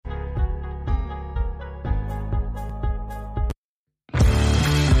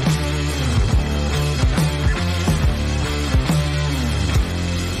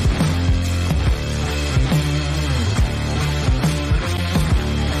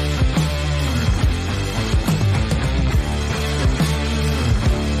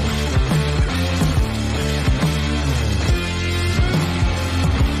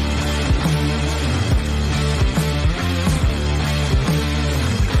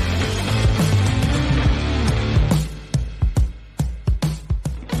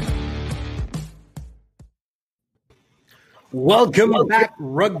Welcome back,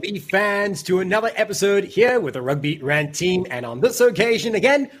 rugby fans, to another episode here with the Rugby Rant team. And on this occasion,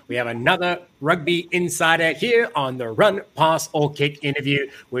 again, we have another rugby insider here on the Run, Pass, or Kick interview,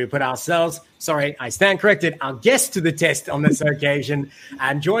 where we put ourselves, I stand corrected, our guest to the test on this occasion.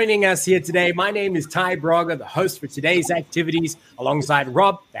 And joining us here today, my name is Ty Braga, the host for today's activities, alongside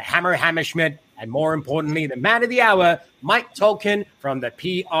Rob, the Hammer Hammerschmidt, and more importantly, the man of the hour, Mike Tolkin from the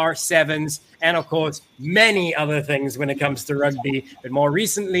PR7s, and of course, many other things when it comes to rugby. But more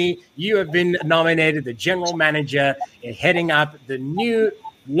recently, you have been nominated the general manager in heading up the new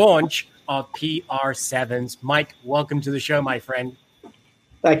launch of PR7s. Mike, welcome to the show, my friend.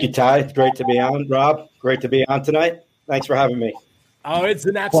 Thank you, Ty. It's great to be on. Rob, great to be on tonight. Thanks for having me. Oh, it's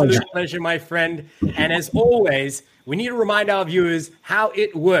an absolute pleasure, my friend. And as always, we need to remind our viewers how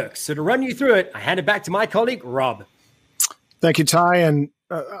it works. So to run you through it, I hand it back to my colleague, Rob. Thank you, Ty. And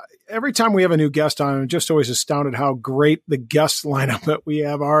every time we have a new guest on, I'm just always astounded how great the guest lineup that we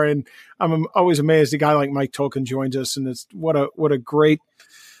have are. And I'm always amazed a guy like Mike Tolkin joins us. And it's what a great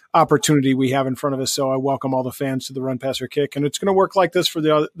opportunity we have in front of us. So I welcome all the fans to the Run, Pass, or Kick. And it's going to work like this for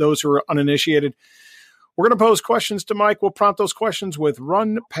those who are uninitiated. We're going to pose questions to Mike. We'll prompt those questions with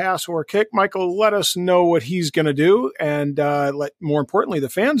Run, Pass, or Kick. Michael, let us know what he's going to do. And let, more importantly, the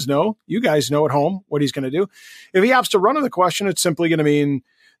fans know, you guys know at home what he's going to do. If he opts to run on the question, it's simply going to mean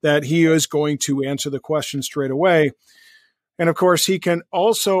that he is going to answer the question straight away. And, of course, he can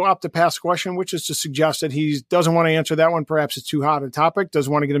also opt to pass the question, which is to suggest that he doesn't want to answer that one. Perhaps it's too hot a topic,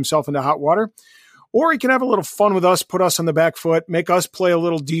 doesn't want to get himself into hot water. Or he can have a little fun with us, put us on the back foot, make us play a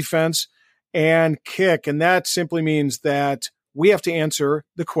little defense, and kick. And that simply means that we have to answer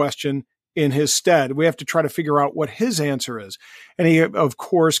the question in his stead. We have to try to figure out what his answer is. And he, of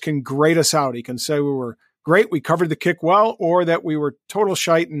course, can grade us out. He can say we were great, we covered the kick well, or that we were total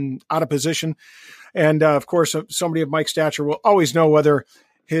shite and out of position. And, of course, somebody of Mike's stature will always know whether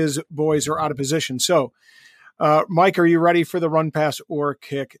his boys are out of position. So, Mike, are you ready for the Run, Pass, or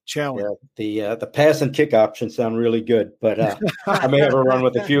Kick challenge? Yeah, the pass and kick options sound really good, but I may have a run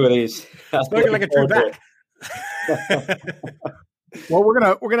with a few of these. Looking like a true back. Well, we're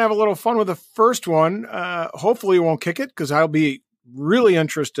gonna have a little fun with the first one. Hopefully, you won't kick it because I'll be really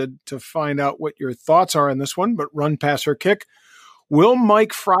interested to find out what your thoughts are on this one. But Run, Pass, or Kick. Will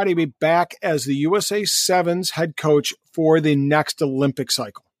Mike Friday be back as the USA Sevens head coach for the next Olympic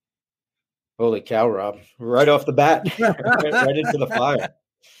cycle? Holy cow, Rob. Right off the bat. right into the fire.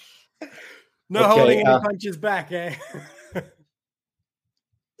 No holding any punches back, eh?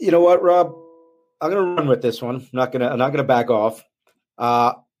 You know what, Rob? I'm gonna run with this one. I'm not gonna back off.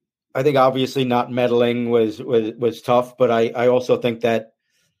 I think obviously not meddling was tough, but I also think that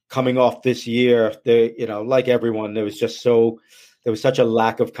coming off this year, like everyone, there was such a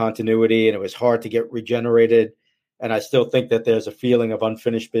lack of continuity and it was hard to get regenerated. And I still think that there's a feeling of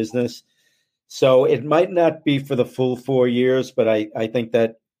unfinished business. So it might not be for the full 4 years, but I think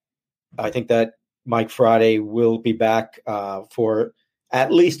that Mike Friday will be back for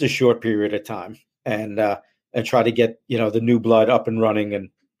at least a short period of time and try to get the new blood up and running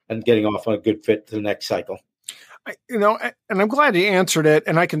and getting off on a good fit to the next cycle. And I'm glad you answered it,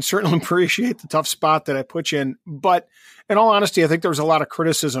 and I can certainly appreciate the tough spot that I put you in. But in all honesty, I think there was a lot of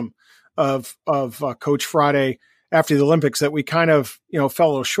criticism of Coach Friday after the Olympics that we kind of, fell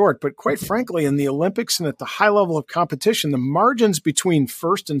a little short. But quite frankly, in the Olympics and at the high level of competition, the margins between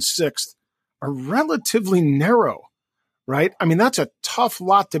first and sixth are relatively narrow, right? I mean, that's a tough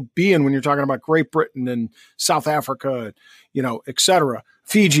lot to be in when you're talking about Great Britain and South Africa, et cetera.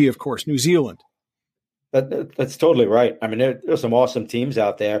 Fiji, of course, New Zealand. That's totally right. I mean, there's some awesome teams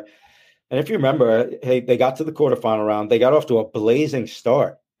out there. And if you remember, hey, they got to the quarterfinal round. They got off to a blazing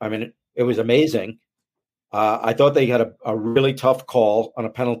start. I mean, it was amazing. I thought they had a really tough call on a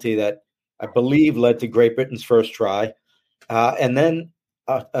penalty that I believe led to Great Britain's first try. And then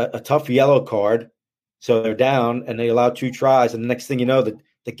a tough yellow card. So they're down and they allowed 2 tries. And the next thing you know,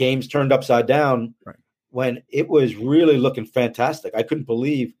 the game's turned upside down when it was really looking fantastic. I couldn't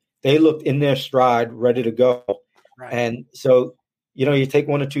believe they looked in their stride, ready to go. Right. And so, you take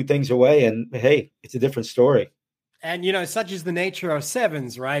 1 or 2 things away and, hey, it's a different story. And, such is the nature of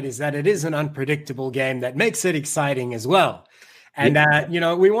sevens, right, is that it is an unpredictable game that makes it exciting as well. And,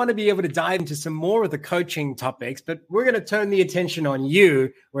 we want to be able to dive into some more of the coaching topics, but we're going to turn the attention on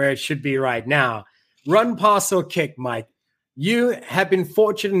you where it should be right now. Run, pass, or kick, Mike. You have been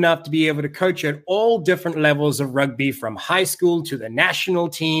fortunate enough to be able to coach at all different levels of rugby, from high school to the national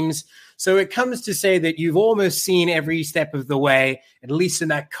teams. So it comes to say that you've almost seen every step of the way, at least in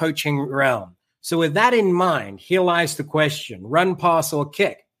that coaching realm. So with that in mind, here lies the question: run, pass, or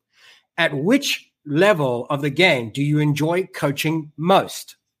kick. At which level of the game do you enjoy coaching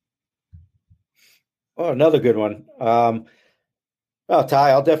most? Oh, another good one. Ty,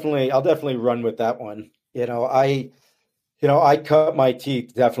 I'll definitely run with that one. I cut my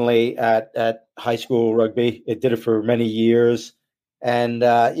teeth definitely at high school rugby. It did it for many years, and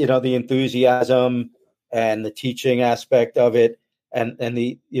the enthusiasm and the teaching aspect of it, and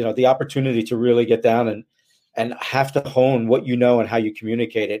the opportunity to really get down and have to hone what you know and how you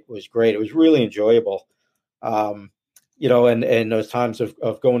communicate it was great. It was really enjoyable. And those times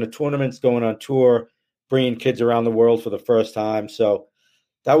of going to tournaments, going on tour, bringing kids around the world for the first time. So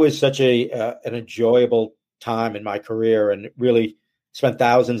that was such an enjoyable time in my career, and really spent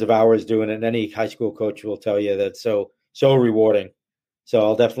thousands of hours doing it. And any high school coach will tell you that's so rewarding. So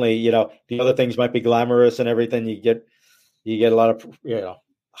I'll definitely, the other things might be glamorous and everything. You get a lot of,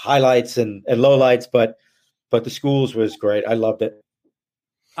 highlights and lowlights, but the schools was great. I loved it.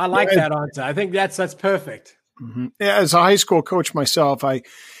 I like that answer. I think that's perfect. Mm-hmm. Yeah, as a high school coach myself,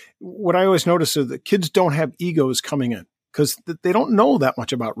 what I always notice is that kids don't have egos coming in, because they don't know that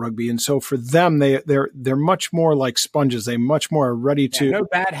much about rugby. And so for them, they're much more like sponges. They much more are ready to no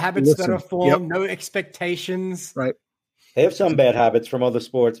bad habits that are formed, no expectations. Right. They have some bad habits from other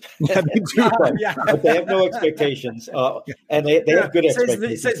sports. Yeah, they do. But they have no expectations. And they have good expectations.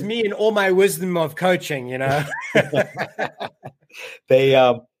 It says me in all my wisdom of coaching,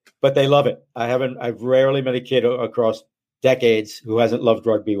 But they love it. I've rarely met a kid across decades who hasn't loved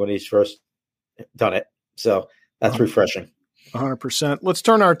rugby when he's first done it. So that's refreshing. 100%. Let's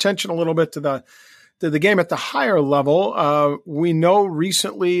turn our attention a little bit to the game at the higher level. We know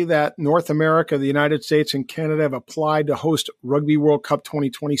recently that North America, the United States, and Canada have applied to host Rugby World Cup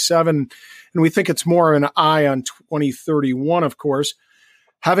 2027, and we think it's more an eye on 2031, of course.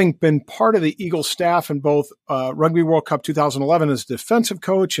 Having been part of the Eagle staff in both Rugby World Cup 2011 as defensive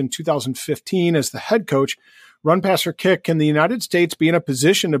coach and 2015 as the head coach, run, pass, or kick, can the United States be in a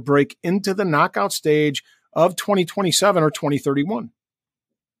position to break into the knockout stage of 2027 or 2031?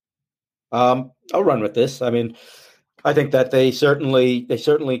 I'll run with this. I mean, I think that they certainly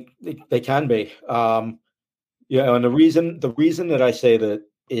can be. And the reason that I say that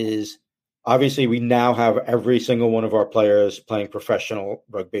is obviously we now have every single one of our players playing professional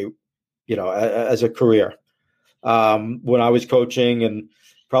rugby, as a career. When I was coaching and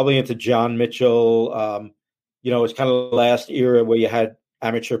probably into John Mitchell, it's kind of the last era where you had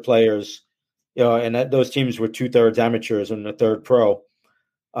amateur players, and those teams were 2/3 amateurs and a third pro.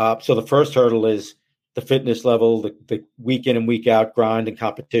 So the first hurdle is the fitness level, the week in and week out grind and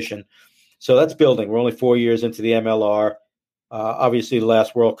competition. So that's building. We're only 4 years into the MLR. Obviously, the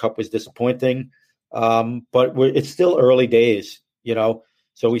last World Cup was disappointing, but it's still early days,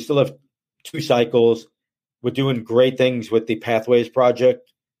 So we still have 2 cycles. We're doing great things with the Pathways Project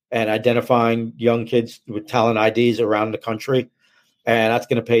and identifying young kids with talent IDs around the country. And that's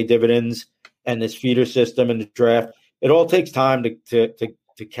going to pay dividends. And this feeder system and the draft, it all takes time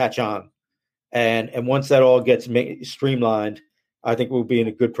to catch on. And once that all gets streamlined, I think we'll be in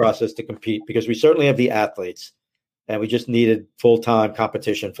a good process to compete, because we certainly have the athletes and we just needed full-time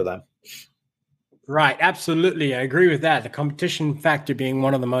competition for them. Right. Absolutely. I agree with that. The competition factor being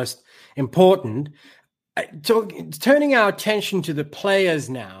one of the most important. Turning our attention to the players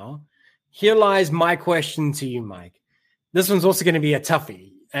now, here lies my question to you, Mike. This one's also going to be a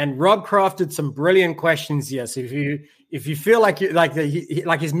toughie. And Rob crafted some brilliant questions here. So if you feel like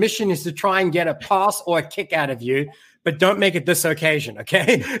his mission is to try and get a pass or a kick out of you, but don't make it this occasion,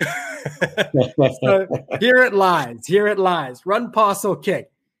 okay? So here it lies. Run, pass, or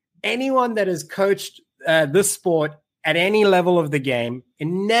kick. Anyone that has coached this sport at any level of the game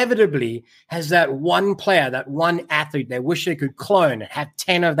inevitably has that one player, that one athlete they wish they could clone and have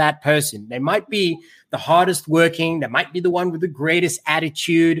 10 of that person. They might be the hardest working, they might be the one with the greatest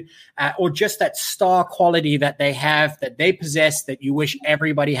attitude, or just that star quality that they have, that they possess, that you wish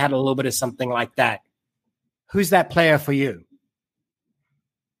everybody had a little bit of something like that. Who's that player for you?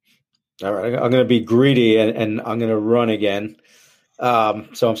 All right, I'm going to be greedy and I'm going to run again.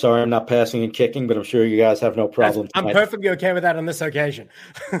 So I'm sorry I'm not passing and kicking, but I'm sure you guys have no problem. I'm perfectly okay with that on this occasion.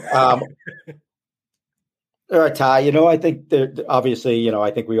 All right, Ty, I think obviously,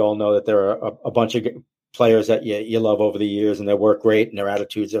 I think we all know that there are a bunch of players that you love over the years, and they work great and their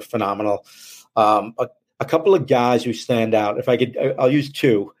attitudes are phenomenal. A couple of guys who stand out, if I could, I'll use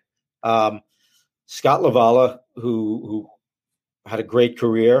 2. Scott Lavala, who had a great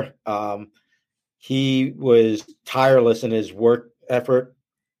career. He was tireless in his work effort.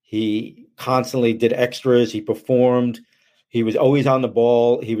 He constantly did extras. He performed. He was always on the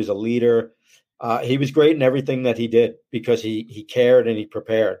ball. He was a leader. He was great in everything that he did because he cared and he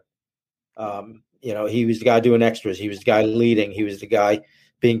prepared. He was the guy doing extras. He was the guy leading. He was the guy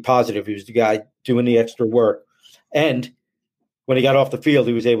being positive. He was the guy doing the extra work. And when he got off the field,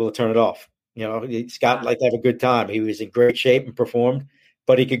 he was able to turn it off. Scott liked to have a good time. He was in great shape and performed,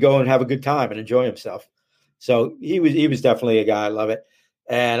 but he could go and have a good time and enjoy himself. So he was definitely a guy. I love it.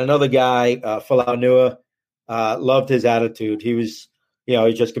 And another guy, Falau Nua, loved his attitude. He was,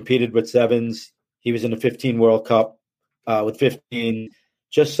 he just competed with sevens. He was in the 15 World Cup with 15.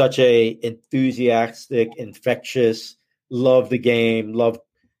 Just such a enthusiastic, infectious, loved the game,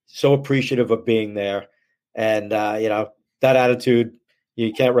 so appreciative of being there. And, that attitude,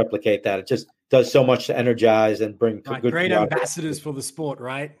 you can't replicate that. It just does so much to energize and bring good great ambassadors for the sport,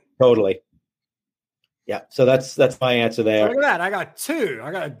 right? Totally. Yeah. So that's my answer there. Look at that. I got two.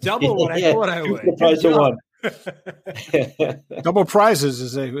 I got double what I thought I would. The price of one. Double prizes,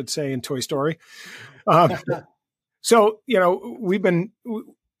 as they would say in Toy Story. So,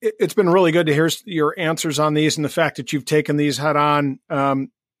 it's been really good to hear your answers on these and the fact that you've taken these head on.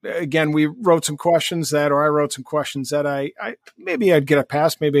 Again, I wrote some questions that I maybe I'd get a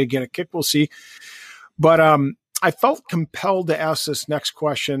pass, maybe I'd get a kick. We'll see. But I felt compelled to ask this next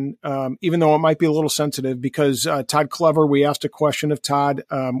question, even though it might be a little sensitive, because Todd Clever, we asked a question of Todd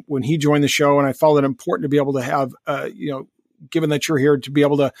when he joined the show, and I felt it important to be able to have, given that you're here, to be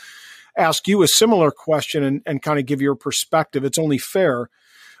able to ask you a similar question and kind of give your perspective. It's only fair.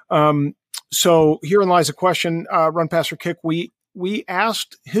 So herein lies a question, run, pass, or kick. We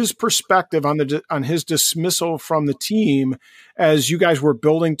asked his perspective on his dismissal from the team as you guys were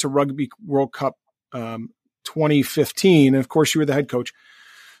building to Rugby World Cup 2015. And of course, you were the head coach.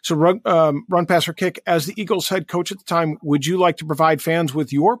 So run, pass, or kick, as the Eagles head coach at the time, would you like to provide fans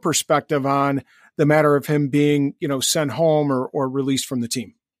with your perspective on the matter of him being, sent home or released from the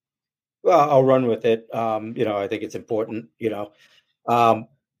team? Well, I'll run with it. I think it's important,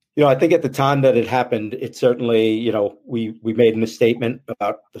 I think at the time that it happened, it certainly, we made a statement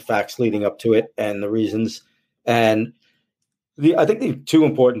about the facts leading up to it and the reasons. And I think the two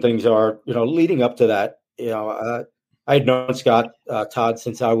important things are, leading up to that, I had known Scott Todd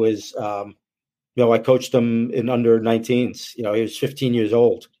since I was, I coached him in under 19s. He was 15 years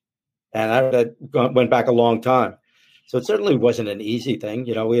old, and I went back a long time. So it certainly wasn't an easy thing.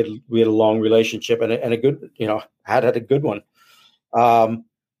 We had a long relationship and a good, had a good one.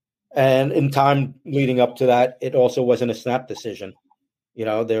 And in time leading up to that, it also wasn't a snap decision.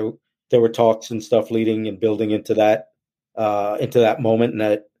 There were talks and stuff leading and building into that moment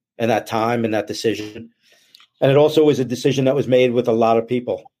and that time and that decision. And it also was a decision that was made with a lot of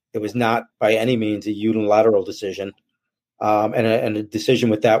people. It was not by any means a unilateral decision. And a decision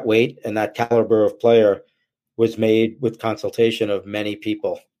with that weight and that caliber of player was made with consultation of many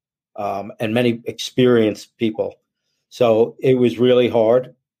people and many experienced people. So it was really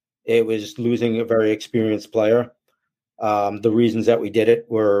hard. It was losing a very experienced player. The reasons that we did it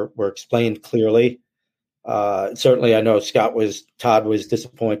were explained clearly. Certainly, I know Todd was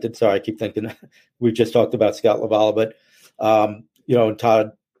disappointed. Sorry, I keep thinking we just talked about Scott Lavala, but and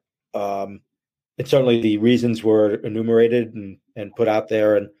Todd, and certainly the reasons were enumerated and put out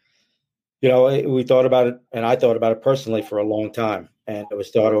there. And we thought about it, and I thought about it personally for a long time, and it was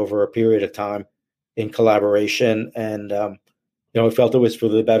thought over a period of time in collaboration. And we felt it was for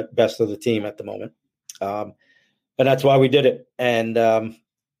the best of the team at the moment. And that's why we did it. And,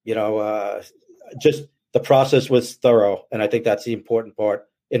 just the process was thorough. And I think that's the important part,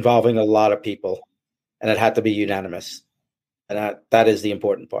 involving a lot of people. And it had to be unanimous. And that is the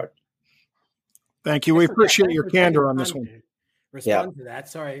important part. Thank you. We appreciate your candor on this one. Respond to that.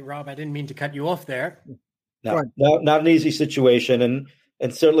 Sorry, Rob, I didn't mean to cut you off there. No, not an easy situation.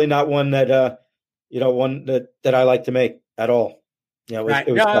 And certainly not one that, one that I like to make at all. Right.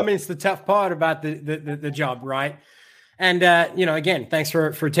 It was tough. It's the tough part about the job, right? And, again, thanks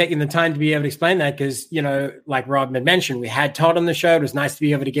for taking the time to be able to explain that because, like Rob had mentioned, we had Todd on the show. It was nice to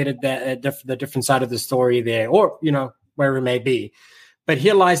be able to get the different side of the story there or, wherever it may be. But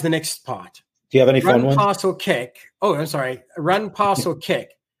here lies the next part. Do you have any fun ones? Run, pass, or kick. Oh, I'm sorry. Run, pass, or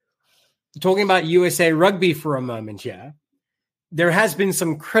kick. Talking about USA Rugby for a moment here. There has been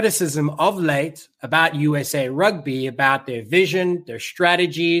some criticism of late about USA Rugby, about their vision, their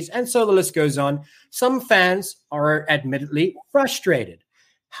strategies, and so the list goes on. Some fans are admittedly frustrated.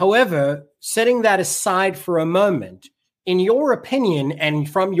 However, setting that aside for a moment, in your opinion and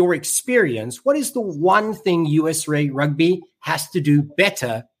from your experience, what is the one thing USA Rugby has to do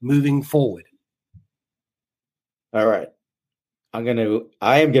better moving forward? All right. I am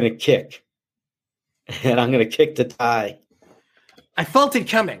going to kick, and I'm going to kick to tie. I felt it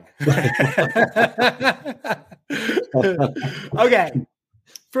coming. Okay.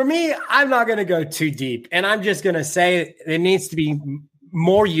 For me, I'm not going to go too deep, and I'm just going to say there needs to be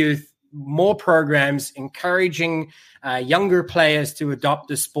more youth, more programs encouraging younger players to adopt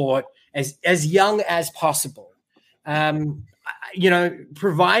the sport as young as possible. Providing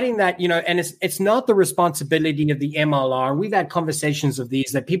that, and it's not the responsibility of the MLR. We've had conversations of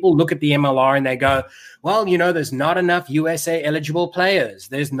these that people look at the MLR and they go, well, there's not enough USA eligible players.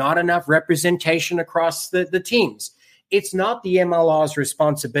 There's not enough representation across the teams. It's not the MLR's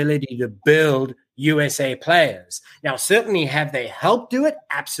responsibility to build USA players. Now, certainly have they helped do it?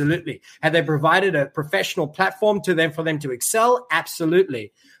 Absolutely. Have they provided a professional platform for them to excel?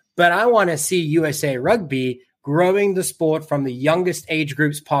 Absolutely. But I want to see USA Rugby growing the sport from the youngest age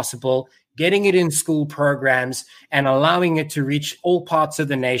groups possible, getting it in school programs, and allowing it to reach all parts of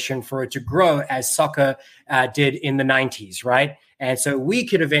the nation for it to grow as soccer did in the 90s, right? And so we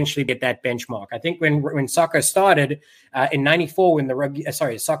could eventually get that benchmark. I think when soccer started in 94, when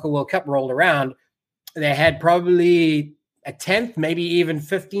the Soccer World Cup rolled around, they had probably a 10th, maybe even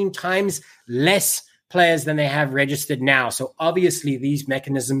 15 times less players than they have registered now. So obviously these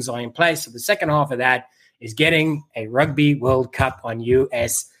mechanisms are in place. So the second half of that is getting a Rugby World Cup on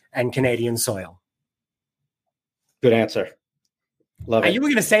US and Canadian soil. Good answer. Love it. You were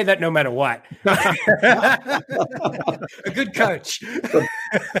going to say that no matter what. A good coach.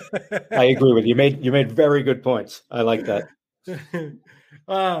 I agree with you. You made very good points. I like that.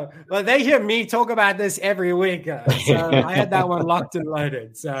 Well, they hear me talk about this every week. So I had that one locked and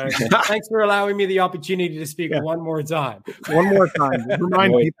loaded. So thanks for allowing me the opportunity to speak one more time. One more time.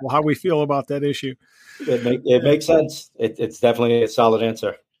 Remind people how we feel about that issue. It makes sense. It's definitely a solid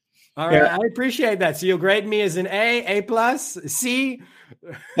answer. All right. I appreciate that. So you'll grade me as an A plus, C?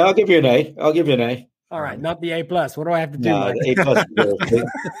 I'll give you an A. All right. Not the A plus. What do I have to do? No, the A plus is good.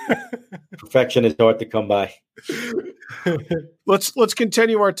 Perfection is hard to come by. Let's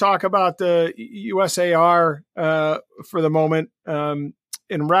continue our talk about the USAR for the moment in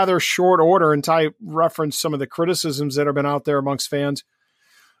rather short order. And Ty referenced some of the criticisms that have been out there amongst fans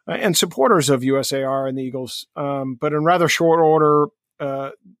and supporters of USAR and the Eagles. But in rather short order,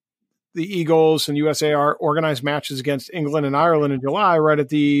 the Eagles and USAR organized matches against England and Ireland in July, right at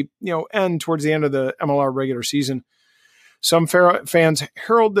the towards the end of the MLR regular season. Some fans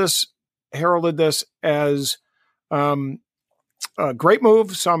heralded this as a great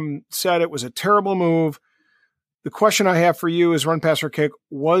move. Some said it was a terrible move. The question I have for you is, run, pass, or kick,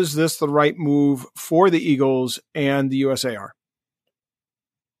 was this the right move for the Eagles and the USAR?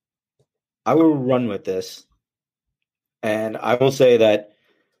 I will run with this, and I will say that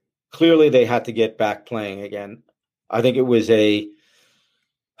clearly they had to get back playing again. I think it was a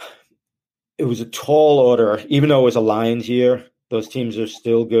tall order, even though it was a Lions year. Those teams are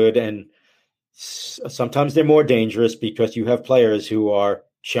still good, and sometimes they're more dangerous because you have players who are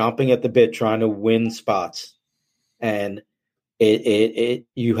chomping at the bit trying to win spots, and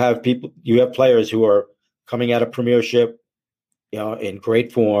you have players who are coming out of Premiership, in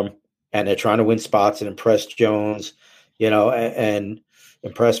great form, and they're trying to win spots and impress Jones, and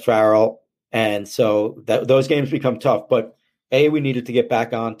impress Farrell. And so those games become tough. But A, we needed to get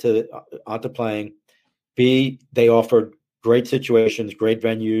back onto playing. B, they offered great situations, great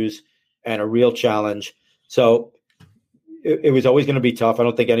venues, and a real challenge. So it was always going to be tough. I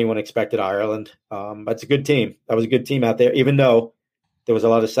don't think anyone expected Ireland. That's a good team. That was a good team out there, even though there was a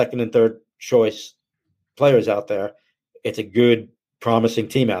lot of second and third choice players out there. It's a good, promising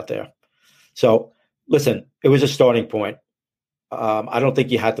team out there. So listen, it was a starting point. I don't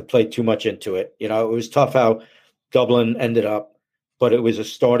think you had to play too much into it. It was tough how Dublin ended up, but it was a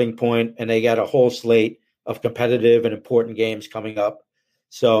starting point, and they got a whole slate of competitive and important games coming up.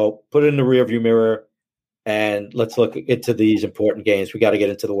 So put it in the rearview mirror, and let's look into these important games. We got to get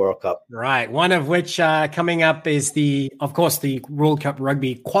into the World Cup. Right. One of which coming up is the World Cup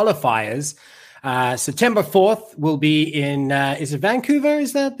Rugby qualifiers. September 4th will be in, is it Vancouver?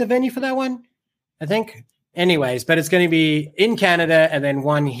 Is that the venue for that one? I think. Anyways, but it's going to be in Canada and then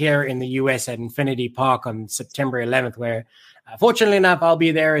one here in the US at Infinity Park on September 11th, where fortunately enough, I'll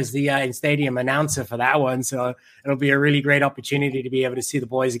be there as the in-stadium announcer for that one. So it'll be a really great opportunity to be able to see the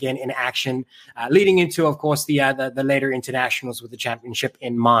boys again in action, leading into, of course, the later internationals with the championship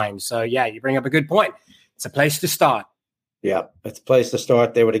in mind. So, yeah, you bring up a good point. It's a place to start. Yeah, it's a place to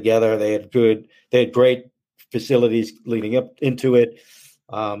start. They were together. They had great facilities leading up into it.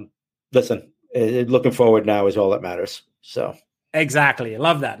 Listen, looking forward now is all that matters. So exactly. I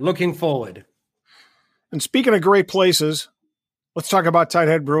love that. Looking forward. And speaking of great places, let's talk about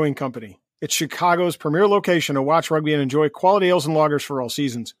Tighthead Brewing Company. It's Chicago's premier location to watch rugby and enjoy quality ales and lagers for all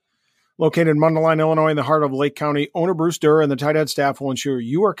seasons. Located in Mundelein, Illinois, in the heart of Lake County, owner Bruce Durr and the Tighthead staff will ensure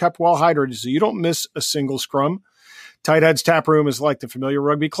you are kept well hydrated so you don't miss a single scrum. Tighthead's Tap Room is like the familiar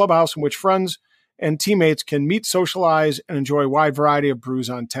rugby clubhouse in which friends and teammates can meet, socialize, and enjoy a wide variety of brews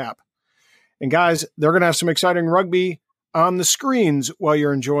on tap. And guys, they're going to have some exciting rugby on the screens while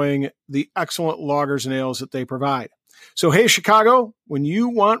you're enjoying the excellent lagers and ales that they provide. So, hey, Chicago, when you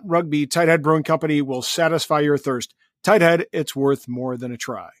want rugby, Tighthead Brewing Company will satisfy your thirst. Tighthead, it's worth more than a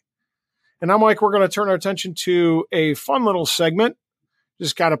try. And now, Mike, we're going to turn our attention to a fun little segment.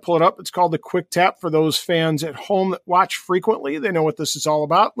 Just got to pull it up. It's called the Quick Tap for those fans at home that watch frequently. They know what this is all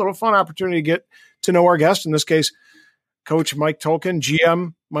about. Little fun opportunity to get to know our guest, in this case, Coach Mike Tolkin,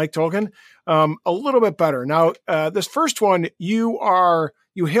 GM Mike Tolkin, a little bit better. Now, this first one, you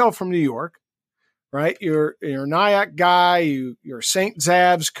hail from New York, right? You're a Nyack guy. You're St.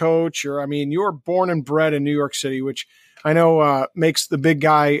 Zav's coach. You were born and bred in New York City, which I know makes the big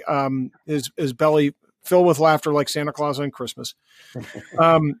guy his belly fill with laughter like Santa Claus on Christmas.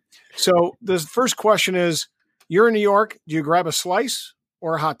 So the first question is, you're in New York. Do you grab a slice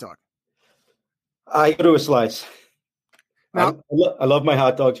or a hot dog? I go to a slice. Now, I love my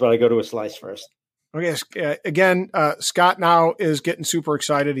hot dogs, but I go to a slice first. Okay. Again, Scott now is getting super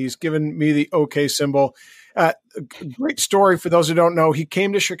excited. He's given me the okay symbol. Great story for those who don't know. He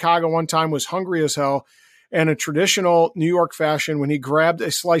came to Chicago one time, was hungry as hell, and in traditional New York fashion, when he grabbed a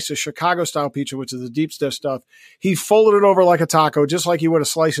slice of Chicago-style pizza, which is the deep stiff stuff, he folded it over like a taco, just like he would a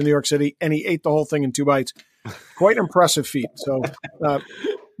slice in New York City, and he ate the whole thing in 2 bites. Quite an impressive feat. So,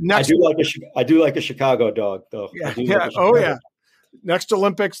 next, I do like a Chicago dog, though. Yeah. Next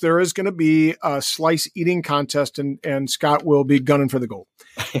Olympics, there is going to be a slice eating contest, and Scott will be gunning for the gold.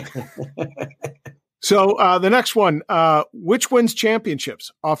 So the next one, which wins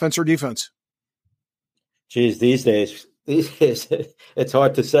championships, offense or defense? Geez, these days, it's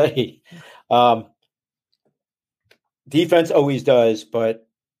hard to say. Defense always does, but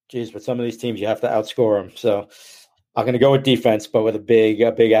with some of these teams, you have to outscore them. So I'm going to go with defense, but with a big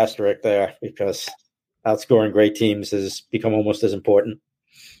asterisk there, because outscoring great teams has become almost as important.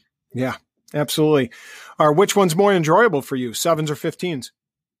 Yeah, absolutely. Which one's more enjoyable for you, 7s or 15s?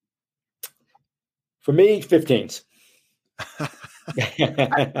 For me, 15s.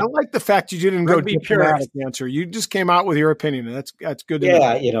 I like the fact you didn't go diplomatic answer. You just came out with your opinion, and that's good.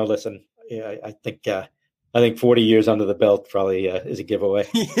 Listen, I think 40 years under the belt probably is a giveaway.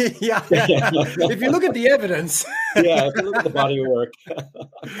 Yeah. If you look at the evidence. Yeah, if you look at the body of work.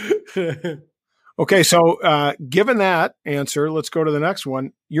 Okay, so given that answer, let's go to the next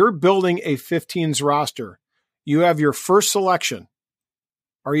one. You're building a 15s roster. You have your first selection.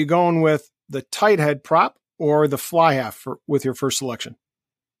 Are you going with the tight head prop or the fly half with your first selection?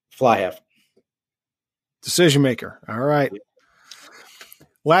 Fly half. Decision maker. All right.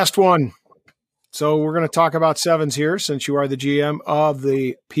 Last one. So we're going to talk about 7s here, since you are the GM of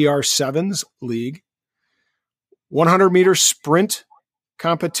the PR 7s League. 100-meter sprint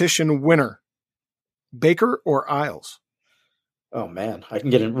competition winner, Baker or Isles? Oh, man. I can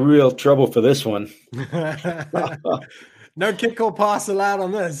get in real trouble for this one. No kick or pass allowed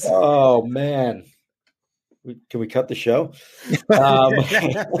on this. Oh, man. Can we cut the show? It's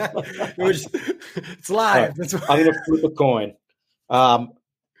live. Right. I'm going to flip a coin. I'm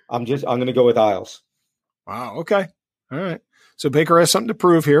going to go with Isles. Wow. Okay. All right. So Baker has something to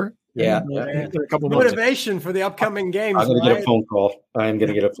prove here. Yeah. A couple motivation for the upcoming games. I'm going to get a phone call. I am going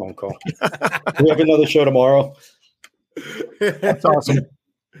to get a phone call. Do we have another show tomorrow? That's awesome.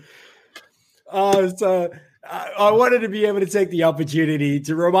 I wanted to be able to take the opportunity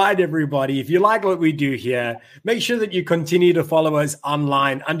to remind everybody, if you like what we do here, make sure that you continue to follow us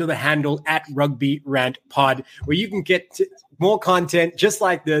online under the handle @Rugby Rant Pod, where you can get more content just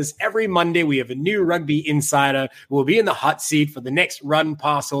like this. Every Monday, we have a new rugby insider who will be in the hot seat for the next run,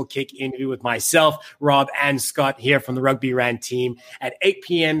 pass, or kick interview with myself, Rob, and Scott here from the Rugby Rant team at 8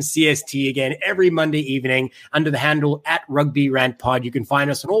 p.m. CST again every Monday evening under the handle @Rugby Rant Pod. You can find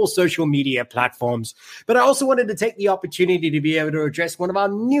us on all social media platforms. But I also wanted to take the opportunity to be able to address one of our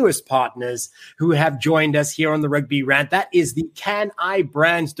newest partners who have joined us here on the Rugby Rant. That is the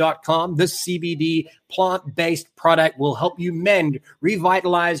canibrands.com. This CBD plant-based product will help you mend,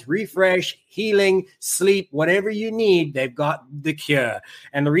 revitalize, refresh, healing, sleep, whatever you need. They've got the cure.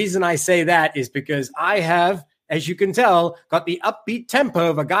 And the reason I say that is because I have, as you can tell, got the upbeat tempo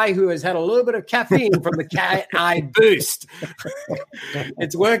of a guy who has had a little bit of caffeine from the Cat Eye Boost.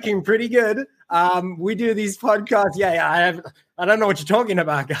 It's working pretty good. We do these podcasts. I don't know what you're talking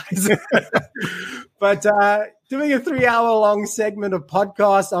about, guys. But doing a 3-hour-long segment of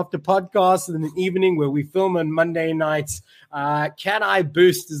podcast after podcast in an evening where we film on Monday nights, Can I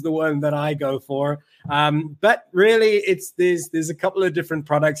Boost is the one that I go for. But really, there's a couple of different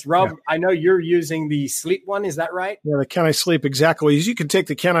products. Rob, I know you're using the sleep one. Is that right? Yeah, the Can I Sleep, exactly. You can take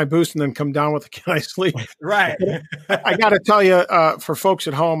the Can I Boost and then come down with the Can I Sleep. Right. I got to tell you, for folks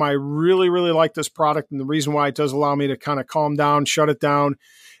at home, I really, really like this product. And the reason why it does allow me to kind of calm down, shut it down,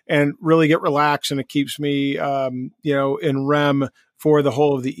 and really get relaxed. And it keeps me, in REM for the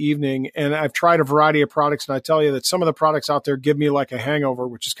whole of the evening. And I've tried a variety of products, and I tell you that some of the products out there give me like a hangover,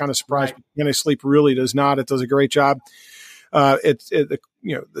 which is kind of surprising. Right. Can I Sleep really does not. It does a great job. The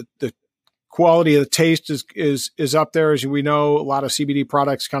quality of the taste is up there, as we know. A lot of CBD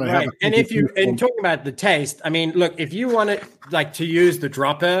products kind of have. And talking about the taste, I mean, look, if you want it like to use the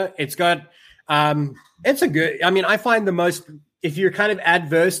dropper, it's got it's a good. I mean, I find if you're kind of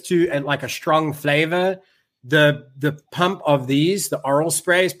adverse to like a strong flavor, the pump of the oral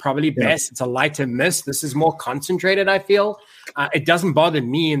spray is probably best. It's a lighter mist. This is more concentrated, I feel. It doesn't bother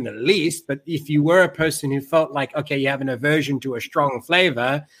me in the least, but if you were a person who felt like, okay, you have an aversion to a strong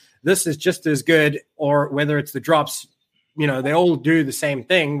flavor, this is just as good. Or whether it's the drops, they all do the same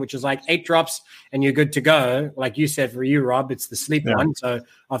thing, which is like 8 drops and you're good to go. Like you said, for you, Rob, it's the sleep one. So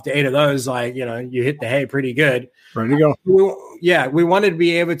after 8 of those, you hit the hay pretty good. Ready to go. We wanted to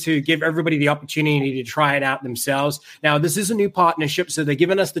be able to give everybody the opportunity to try it out themselves. Now, this is a new partnership, so they're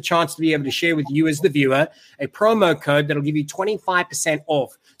giving us the chance to be able to share with you as the viewer a promo code that'll give you 25%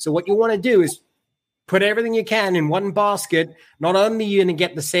 off. So what you want to do is put everything you can in one basket. Not only are you going to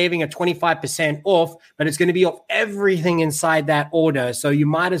get the saving of 25% off, but it's going to be off everything inside that order. So you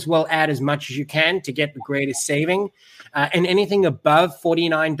might as well add as much as you can to get the greatest saving. And anything above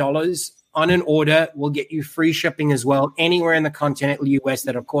 $49 on an order will get you free shipping as well anywhere in the continental US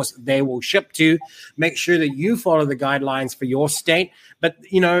that, of course, they will ship to. Make sure that you follow the guidelines for your state. But,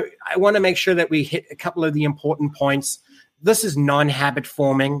 I want to make sure that we hit a couple of the important points. This is non-habit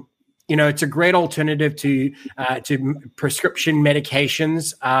forming. It's a great alternative to prescription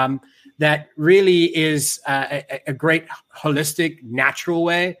medications that really is a great holistic, natural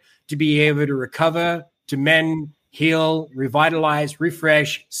way to be able to recover, to mend, heal, revitalize,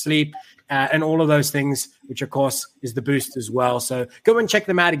 refresh, sleep, and all of those things, which, of course, is the boost as well. So go and check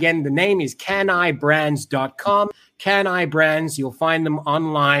them out again. The name is canibrands.com. Can I Brands. You'll find them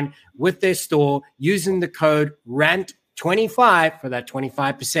online with their store using the code RANT25 for that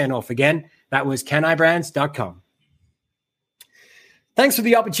 25% off. Again, that was canibrands.com. Thanks for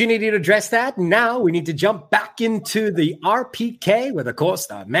the opportunity to address that. Now we need to jump back into the RPK with, of course,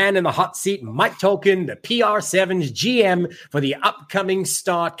 the man in the hot seat, Mike Tolkin, the PR7's GM for the upcoming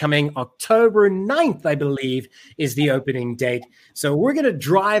start coming October 9th, I believe, is the opening date. So we're going to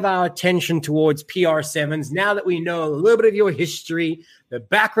drive our attention towards PR7s now that we know a little bit of your history, the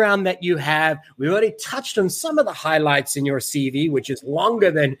background that you have. We already touched on some of the highlights in your CV, which is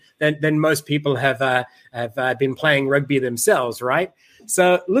longer than most people have been playing rugby themselves, right?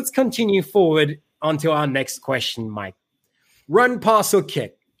 So let's continue forward onto our next question, Mike. Run, pass, or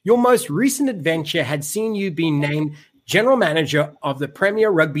kick. Your most recent adventure had seen you be named general manager of the Premier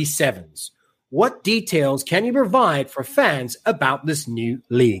Rugby Sevens. What details can you provide for fans about this new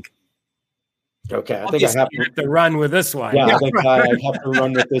league? Okay, I think I have to run with this one. Yeah, I think I have to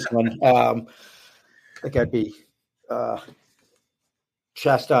run with this one. I think I'd be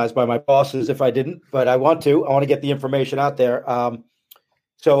chastised by my bosses if I didn't, but I want to get the information out there.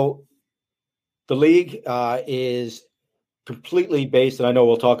 So the league is completely based, and I know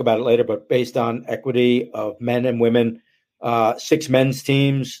we'll talk about it later, but based on equity of men and women, 6 men's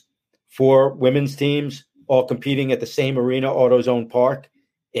teams, 4 women's teams, all competing at the same arena, AutoZone Park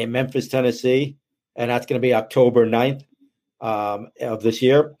in Memphis, Tennessee. And that's going to be October 9th of this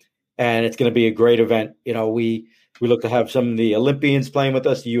year. And it's going to be a great event. We look to have some of the Olympians playing with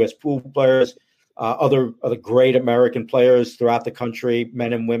us, the U.S. pool players, other great American players throughout the country,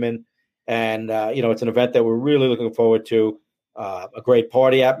 men and women. And, it's an event that we're really looking forward to, a great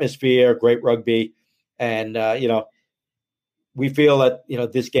party atmosphere, great rugby. And, we feel that,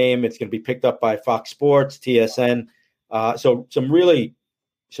 this game, it's going to be picked up by Fox Sports, TSN. So some really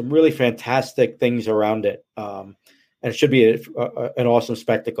fantastic things around it. And it should be an awesome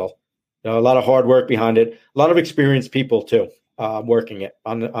spectacle. A lot of hard work behind it. A lot of experienced people, too, working it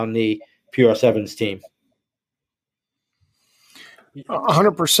on the PR7's team.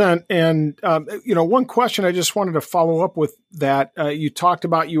 100%. And, one question I just wanted to follow up with that. You talked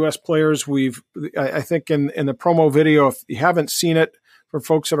about U.S. players. I think in the promo video, if you haven't seen it, for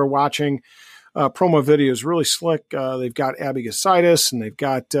folks that are watching, promo video is really slick. They've got Abby Gasitis, and they've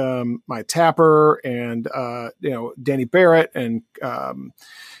got Maya Tapper, and Danny Barrett, and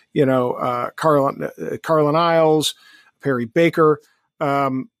Carlin Isles, Perry Baker.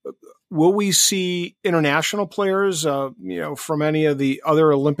 Will we see international players, from any of the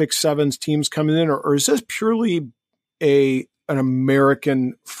other Olympic Sevens teams coming in, or is this purely an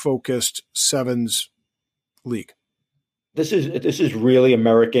American-focused Sevens league? This is really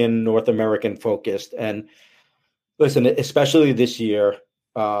North American focused. And listen, especially this year,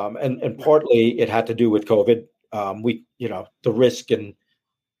 and partly it had to do with COVID. The risk and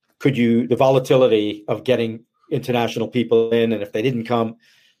the volatility of getting international people in, and if they didn't come.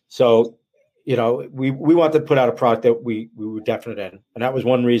 So, we wanted to put out a product that we were definite in. And that was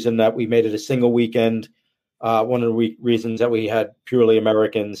one reason that we made it a single weekend. One of the reasons that we had purely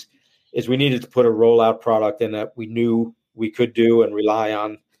Americans is we needed to put a rollout product in that we knew we could do and rely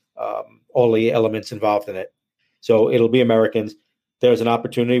on all the elements involved in it. So it'll be Americans. There's an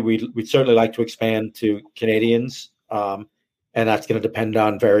opportunity. We'd certainly like to expand to Canadians, and that's going to depend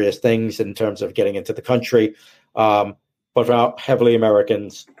on various things in terms of getting into the country. But for heavily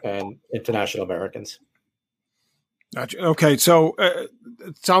Americans and international Americans. Gotcha. Okay, so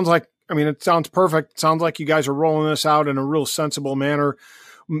it sounds like, it sounds perfect. It sounds like you guys are rolling this out in a real sensible manner,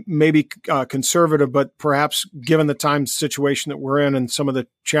 maybe conservative, but perhaps given the time situation that we're in and some of the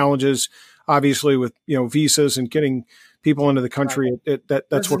challenges, obviously with visas and getting people into the country, right.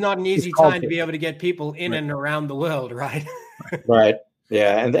 That's not an easy time to be able to get people in and around the world, right? Right.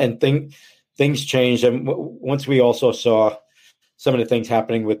 Yeah, and things changed, and once we also saw some of the things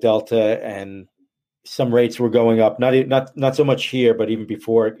happening with Delta, and some rates were going up. Not so much here, but even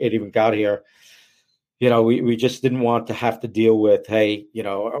before it even got here. We just didn't want to have to deal with, hey,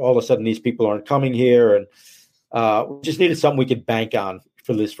 all of a sudden these people aren't coming here, and we just needed something we could bank on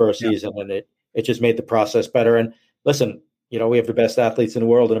for this first season, and it just made the process better. And listen, we have the best athletes in the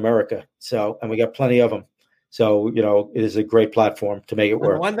world in America, and we got plenty of them. So, it is a great platform to make it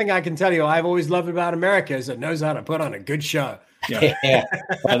work. One thing I can tell you I've always loved about America is it knows how to put on a good show. Yeah.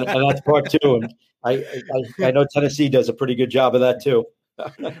 And that's part two. And I know Tennessee does a pretty good job of that too.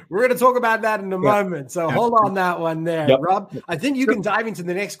 We're going to talk about that in a moment. So hold on that one there. Yep. Rob, I think you can dive into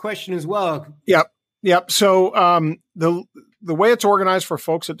the next question as well. Yep. So the way it's organized, for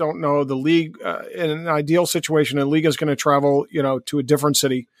folks that don't know, the league, in an ideal situation, the league is going to travel, to a different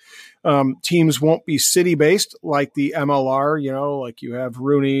city. Teams won't be city-based like the MLR, like you have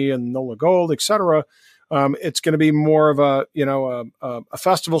Rooney and Nola Gold, et cetera. It's going to be more of a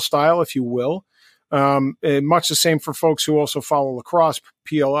festival style, if you will. Much the same for folks who also follow lacrosse.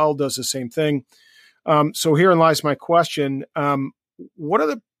 PLL does the same thing. So herein lies my question. What are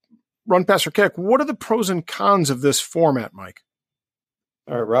the run, pass, or kick? What are the pros and cons of this format, Mike?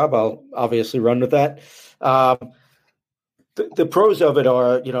 All right, Rob, I'll obviously run with that. The pros of it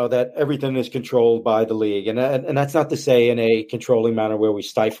are, that everything is controlled by the league. And that's not to say in a controlling manner where we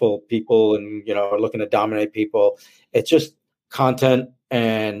stifle people and, are looking to dominate people. It's just content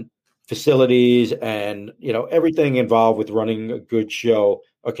and facilities and, everything involved with running a good show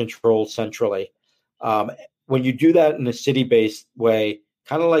are controlled centrally. When you do that in a city-based way,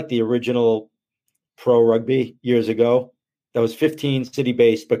 kind of like the original pro rugby years ago, that was 15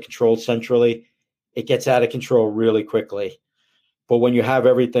 city-based but controlled centrally, it gets out of control really quickly. But when you have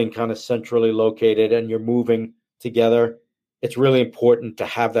everything kind of centrally located and you're moving together, it's really important to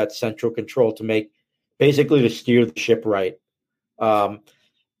have that central control to steer the ship right.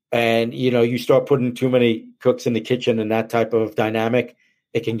 And, you start putting too many cooks in the kitchen and that type of dynamic,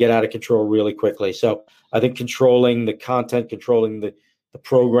 it can get out of control really quickly. So I think controlling the content, controlling the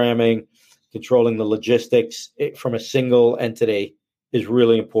programming, controlling the logistics from a single entity is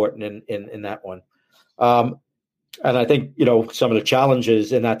really important in that one. And I think, some of the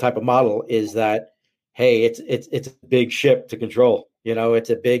challenges in that type of model is that, hey, it's a big ship to control. It's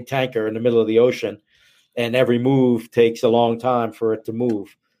a big tanker in the middle of the ocean, and every move takes a long time for it to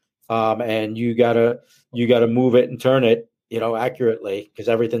move. And you gotta move it and turn it, accurately, because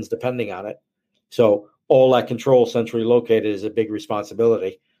everything's depending on it. So all that control centrally located is a big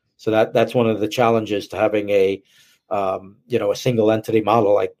responsibility. So that's one of the challenges to having a single entity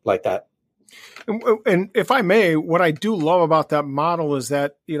model like that. And if I may, what I do love about that model is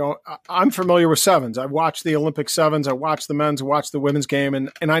that, I'm familiar with sevens. I watch the Olympic sevens. I watch the men's, I watch the women's game.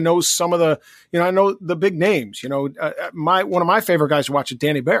 And I know some of the, I know the big names, one of my favorite guys to watch is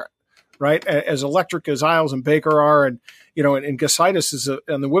Danny Barrett, right? As electric as Isles and Baker are. And, and Gasitis is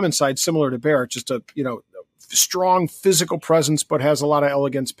on the women's side, similar to Barrett, just a, strong physical presence, but has a lot of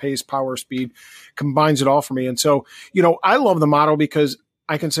elegance, pace, power, speed, combines it all for me. And so, I love the model because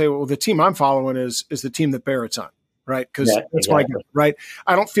I can say, well, the team I'm following is the team that Barrett's on, right? Because Yeah, that's exactly. my guy, right?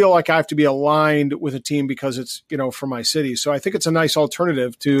 I don't feel like I have to be aligned with a team because it's, for my city. So I think it's a nice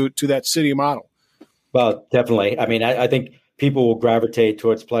alternative to that city model. Well, definitely. I mean, I think people will gravitate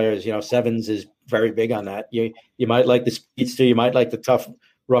towards players. Sevens is very big on that. You might like the speedster, you might like the tough,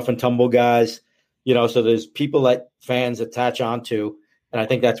 rough and tumble guys. So there's people that fans attach onto, and I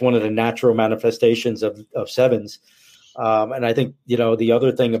think that's one of the natural manifestations of sevens. And I think the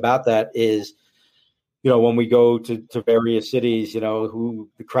other thing about that is, when we go to various cities, who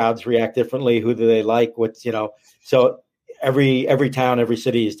the crowds react differently. Who do they like? What's so. Every town, every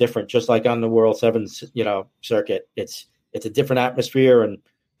city is different. Just like on the World Sevens, circuit, it's a different atmosphere, and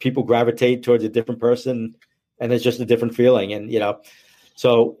people gravitate towards a different person, and it's just a different feeling. And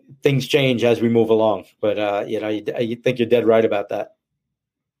so things change as we move along. But you think you're dead right about that.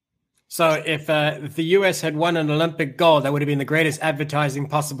 So if the US had won an Olympic gold, that would have been the greatest advertising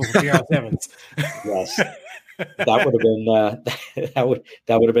possible for PR Sevens. Yes, that would have been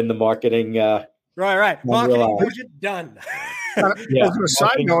that would have been the marketing. Right. Marketing budget done. Yeah. As a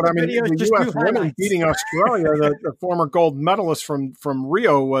side note, I mean, the U.S. women beating Australia, the former gold medalist from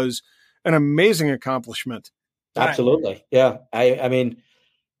Rio, was an amazing accomplishment. Absolutely, yeah. I mean,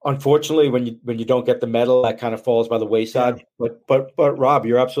 unfortunately, when you don't get the medal, that kind of falls by the wayside. Yeah. But Rob,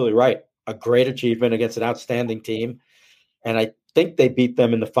 you're absolutely right. A great achievement against an outstanding team, and I think they beat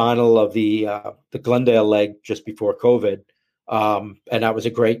them in the final of the Glendale leg just before COVID. And that was a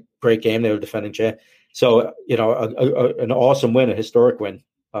great game. They were defending champ. So, an awesome win, a historic win.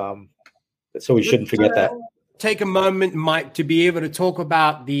 So we shouldn't forget that. Take a moment, Mike, to be able to talk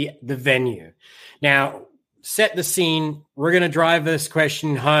about the venue. Now, set the scene. We're going to drive this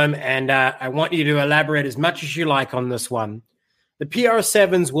question home, and I want you to elaborate as much as you like on this one. The PR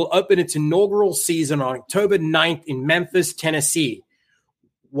Sevens will open its inaugural season on October 9th in Memphis, Tennessee.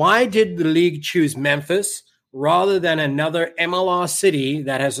 Why did the league choose Memphis rather than another MLR city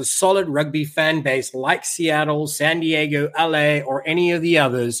that has a solid rugby fan base like Seattle, San Diego, LA, or any of the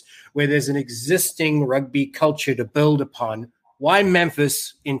others where there's an existing rugby culture to build upon? Why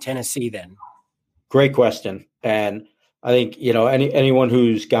Memphis in Tennessee then? Great question. And I think, anyone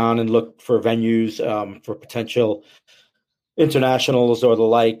who's gone and looked for venues for potential internationals or the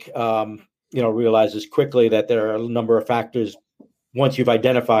like, realizes quickly that there are a number of factors once you've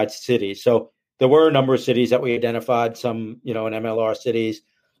identified cities. So there were a number of cities that we identified, some, in MLR cities,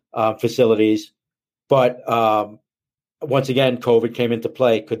 facilities. But once again, COVID came into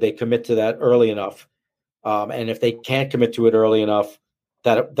play. Could they commit to that early enough? And if they can't commit to it early enough,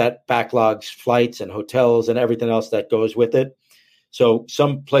 that backlogs flights and hotels and everything else that goes with it. So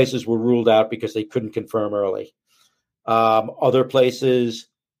some places were ruled out because they couldn't confirm early. Other places,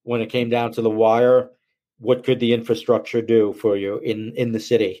 when it came down to the wire, what could the infrastructure do for you in the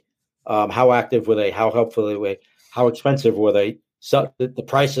city? How active were they? How helpful were they? How expensive were they? So the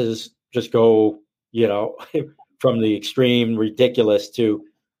prices just go, from the extreme ridiculous to,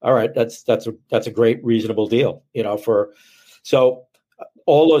 all right, that's a great reasonable deal, so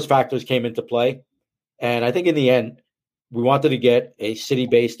all those factors came into play. And I think in the end, we wanted to get a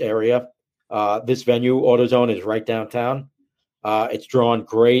city-based area. This venue, AutoZone, is right downtown. It's drawn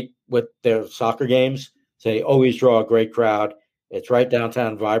great with their soccer games. So they always draw a great crowd. It's right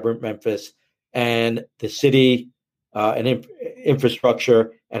downtown, vibrant Memphis, and the city and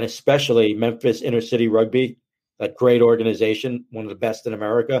infrastructure, and especially Memphis Inner City Rugby, that great organization, one of the best in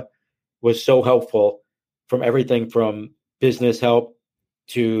America, was so helpful from everything from business help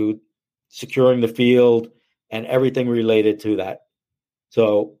to securing the field and everything related to that.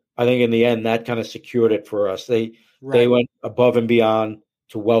 So I think in the end, that kind of secured it for us. They went above and beyond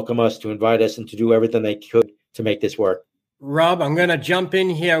to welcome us, to invite us, and to do everything they could to make this work. Rob, I'm going to jump in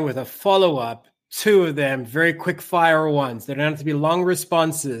here with a follow-up. Two of them, very quick fire ones. They don't have to be long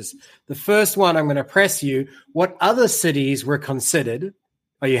responses. The first one, I'm going to press you. What other cities were considered?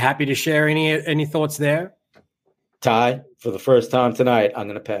 Are you happy to share any thoughts there? Ty, for the first time tonight, I'm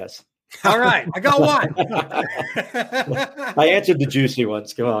going to pass. All right. I got one. I answered the juicy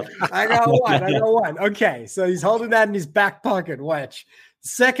ones. Come on. I got one. Okay. So he's holding that in his back pocket. Watch.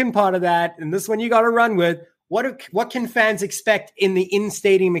 Second part of that, and this one you got to run with. What can fans expect in the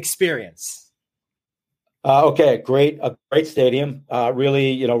in-stadium experience? Okay, a great stadium,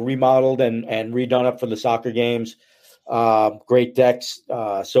 really, remodeled and redone up for the soccer games. Great decks,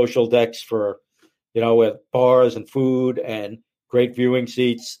 social decks for, with bars and food, and great viewing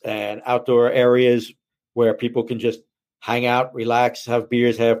seats and outdoor areas where people can just hang out, relax, have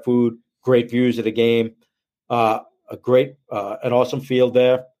beers, have food. Great views of the game. An awesome field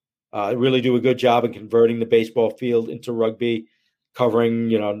there. Really do a good job in converting the baseball field into rugby. covering,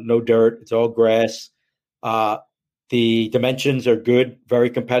 no dirt. It's all grass. The dimensions are good, very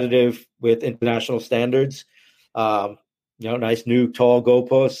competitive with international standards. Nice new tall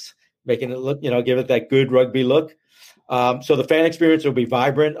goalposts, making it look, give it that good rugby look. So the fan experience will be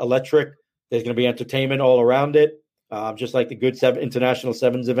vibrant, electric. There's going to be entertainment all around it, just like the good international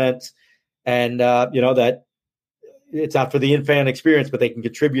sevens events. And, that it's not for the in-fan experience, but they can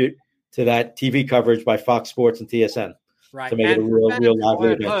contribute to that TV coverage by Fox Sports and TSN. Right. To make it a real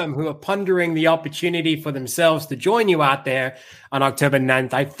lively event. Home who are pondering the opportunity for themselves to join you out there on October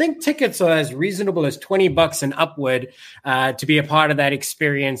 9th. I think tickets are as reasonable as $20 and upward to be a part of that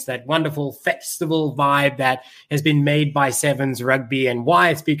experience, that wonderful festival vibe that has been made by Sevens Rugby and why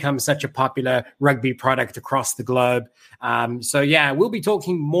it's become such a popular rugby product across the globe. We'll be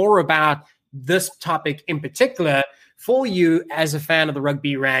talking more about this topic in particular for you as a fan of the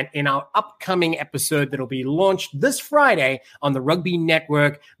Rugby Rant in our upcoming episode that'll be launched this Friday on the Rugby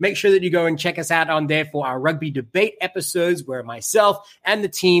Network. Make sure that you go and check us out on there for our rugby debate episodes where myself and the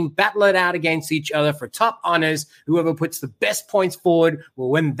team battle it out against each other for top honors. Whoever puts the best points forward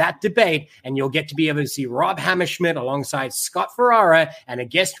will win that debate, and you'll get to be able to see Rob Hammerschmidt alongside Scott Ferrara and a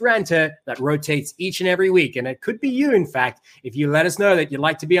guest ranter that rotates each and every week. And it could be you, in fact. If you let us know that you'd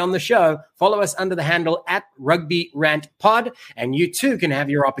like to be on the show, follow us under the handle at Rugby Rant Pod, and you too can have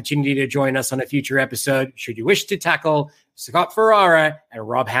your opportunity to join us on a future episode should you wish to tackle Scott Ferrara and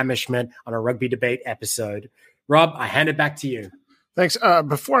Rob Hammerschmidt on a rugby debate episode. Rob, I hand it back to you. Thanks.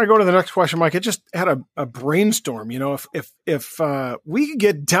 Before I go to the next question, Mike, I just had a brainstorm. If we could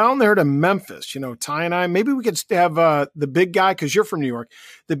get down there to Memphis, Ty and I, maybe we could have the big guy, because you're from New York,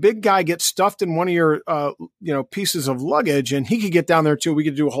 the big guy gets stuffed in one of your pieces of luggage, and he could get down there too. We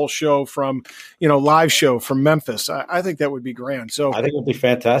could do a whole show from live show from Memphis. I think that would be grand. So I think it would be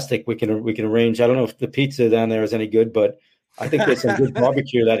fantastic. We can arrange. I don't know if the pizza down there is any good, but I think there's some good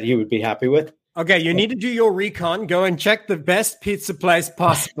barbecue that he would be happy with. Okay, you need to do your recon. Go and check the best pizza place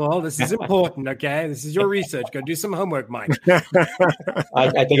possible. This is important, okay? This is your research. Go do some homework, Mike.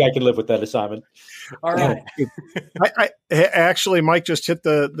 I think I can live with that assignment. All right. I actually, Mike just hit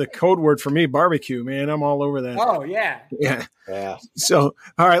the code word for me, barbecue, man. I'm all over that. Oh, yeah. Yeah. So,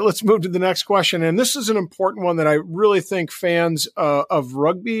 all right, let's move to the next question. And this is an important one that I really think fans of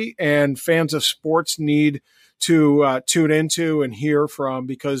rugby and fans of sports need to tune into and hear from,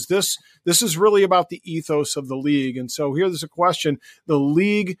 because this is really about the ethos of the league. And so here's a question. The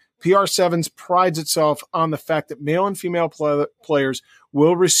league, PR7s, prides itself on the fact that male and female players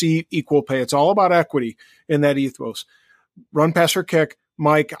will receive equal pay. It's all about equity in that ethos. Run, pass, or kick.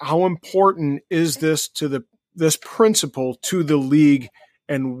 Mike, how important is this to this principle to the league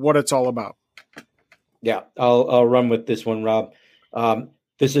and what it's all about? Yeah, I'll run with this one, Rob.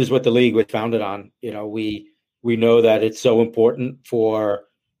 This is what the league was founded on. We know that it's so important for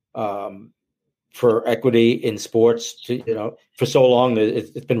equity in sports. For so long,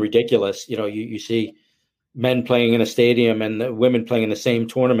 it's been ridiculous. You see men playing in a stadium and the women playing in the same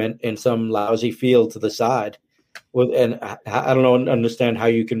tournament in some lousy field to the side. And I don't understand how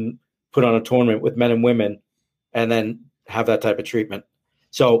you can put on a tournament with men and women and then have that type of treatment.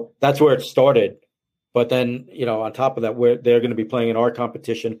 So that's where it started. But then, on top of that, they're going to be playing in our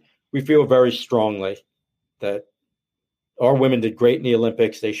competition. We feel very strongly that our women did great in the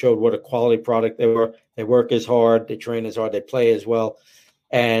Olympics. They showed what a quality product they were. They work as hard. They train as hard. They play as well.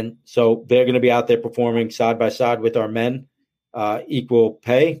 And so they're going to be out there performing side by side with our men. Equal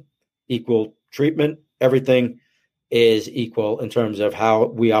pay, equal treatment. Everything is equal in terms of how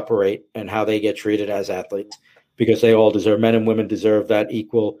we operate and how they get treated as athletes, because they all deserve, men and women deserve that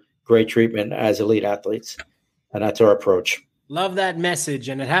equal great treatment as elite athletes. And that's our approach. Love that message.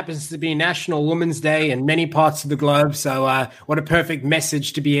 And it happens to be National Women's Day in many parts of the globe. So what a perfect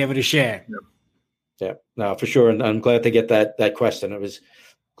message to be able to share. Yeah, no, for sure. And I'm glad to get that question. I was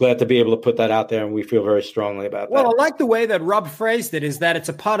glad to be able to put that out there, and we feel very strongly about that. Well, I like the way that Rob phrased it, is that it's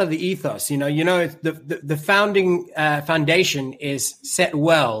a part of the ethos. The founding foundation is set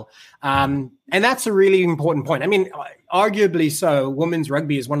well. And that's a really important point. I mean, arguably so, women's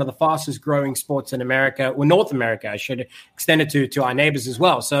rugby is one of the fastest growing sports in America, or North America. I should extend it to our neighbors as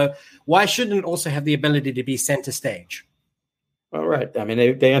well. So why shouldn't it also have the ability to be center stage? All right. I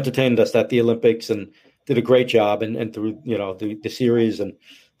mean, they entertained us at the Olympics and did a great job, and through the series, and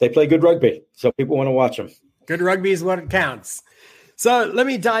they play good rugby, so people want to watch them. Good rugby is what counts. So let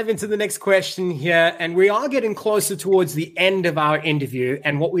me dive into the next question here, and we are getting closer towards the end of our interview.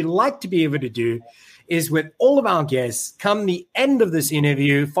 And what we like to be able to do is, with all of our guests, come the end of this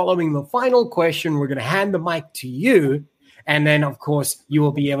interview, following the final question, we're going to hand the mic to you, And then, of course, you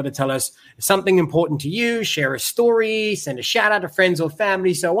will be able to tell us something important to you, share a story, send a shout out to friends or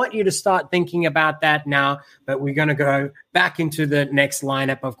family. So I want you to start thinking about that now. But we're going to go back into the next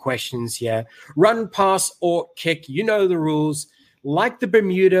lineup of questions here. Run, pass, or kick. You know the rules. Like the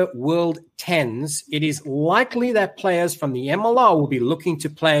Bermuda World 10s, it is likely that players from the MLR will be looking to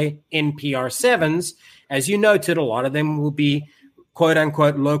play in PR7s. As you noted, a lot of them will be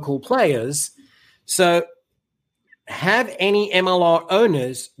quote-unquote local players. So have any MLR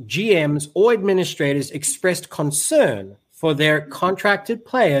owners, GMs, or administrators expressed concern for their contracted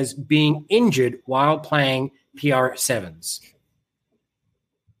players being injured while playing PR7s?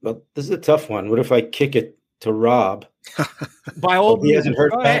 Well, this is a tough one. What if I kick it to Rob? By all means, he hasn't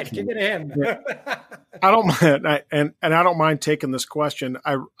heard go back ahead, kick it to him. I don't mind, and I don't mind taking this question.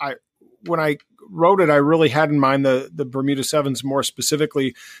 I when I wrote it, I really had in mind the Bermuda Sevens, more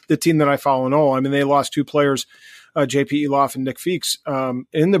specifically the team that I follow and all. I mean, they lost two players, JP Eloff and Nick Feeks,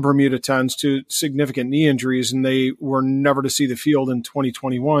 in the Bermuda 10s to significant knee injuries, and they were never to see the field in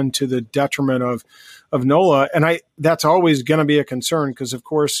 2021 to the detriment of NOLA. And that's always going to be a concern because, of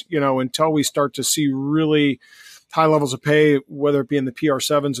course, until we start to see really high levels of pay, whether it be in the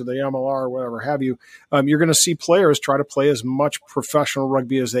PR7s or the MLR or whatever have you, you're going to see players try to play as much professional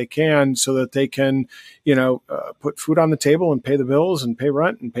rugby as they can so that they can, put food on the table and pay the bills and pay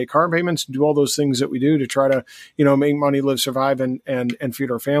rent and pay car payments and do all those things that we do to try to, make money, live, survive, and feed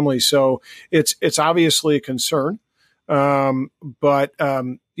our families. So it's obviously a concern. But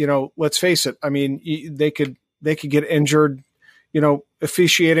let's face it. I mean, they could get injured,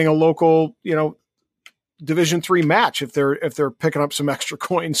 officiating a local, Division III match if they're picking up some extra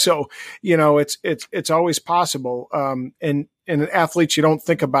coins. So, it's always possible. And athletes, you don't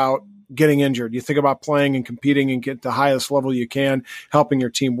think about getting injured. You think about playing and competing and get the highest level you can, helping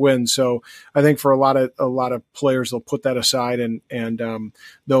your team win. So I think for a lot of players, they'll put that aside and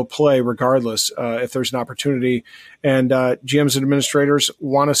they'll play regardless if there's an opportunity. And GMs and administrators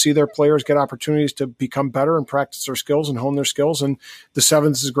want to see their players get opportunities to become better and practice their skills and hone their skills. And the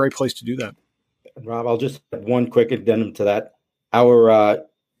Sevens is a great place to do that. Rob, I'll just add one quick addendum to that. Our,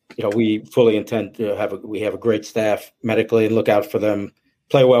 we fully intend to have a great staff medically and look out for them.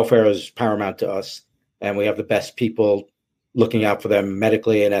 Player welfare is paramount to us, and we have the best people looking out for them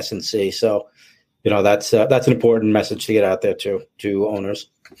medically and S&C. So, that's an important message to get out there to owners.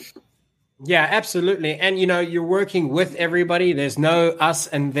 Yeah, absolutely. And, you're working with everybody. There's no us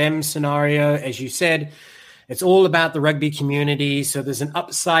and them scenario. As you said, it's all about the rugby community. So there's an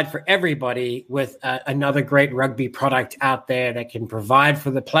upside for everybody with another great rugby product out there that can provide for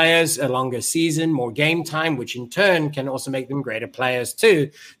the players a longer season, more game time, which in turn can also make them greater players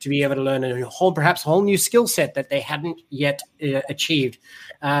too, to be able to learn perhaps a whole new skill set that they hadn't yet achieved.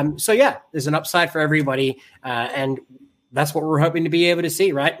 So yeah, there's an upside for everybody. And that's what we're hoping to be able to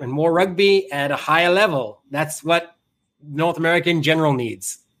see, right? And more rugby at a higher level. That's what North America in general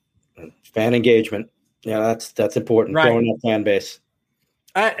needs. Fan engagement. Yeah, that's important. Right. Growing that fan base.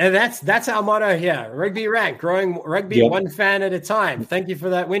 And that's our motto here. Rugby Rant, growing rugby one fan at a time. Thank you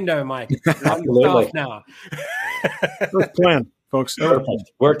for that window, Mike. Absolutely. Now. Good plan, folks.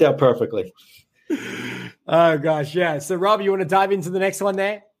 Perfect. Worked out perfectly. Oh gosh, yeah. So Rob, you want to dive into the next one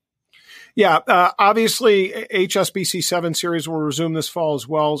there? Yeah, obviously HSBC 7 series will resume this fall as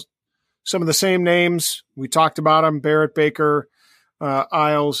well. Some of the same names we talked about them: Barrett, Baker,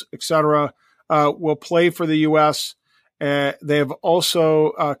 Isles, etc. Will play for the U.S. They have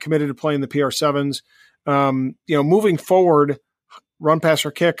also committed to playing the PR7s. Moving forward, run, pass,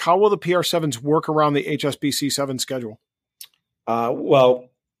 or kick, how will the PR7s work around the HSBC 7 schedule? Well,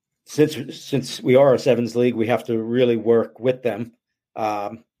 since we are a sevens league, we have to really work with them,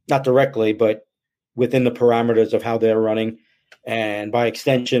 not directly, but within the parameters of how they're running, and by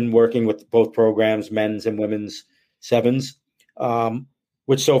extension, working with both programs, men's and women's sevens.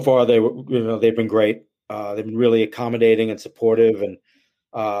 Which so far they've been great. They've been really accommodating and supportive, and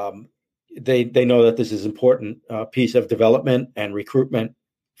they know that this is an important piece of development and recruitment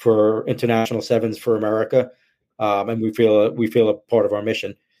for international sevens for America, and we feel a part of our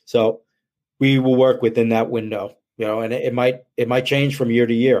mission. So we will work within that window, and it might change from year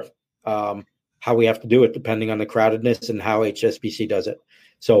to year how we have to do it depending on the crowdedness and how HSBC does it.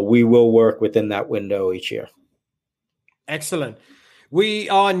 So we will work within that window each year. Excellent. We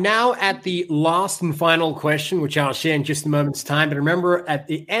are now at the last and final question, which I'll share in just a moment's time. But remember, at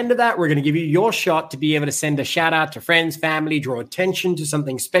the end of that, we're going to give you your shot to be able to send a shout out to friends, family, draw attention to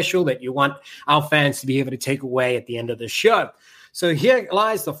something special that you want our fans to be able to take away at the end of the show. So here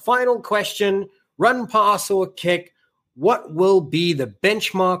lies the final question: run, pass, or kick. what will be the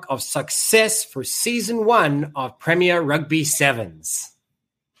benchmark of success for season 1 of Premier Rugby Sevens?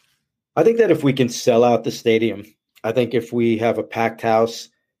 I think that if we can sell out the stadium, I think if we have a packed house,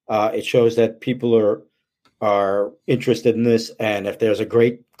 it shows that people are interested in this. And if there's a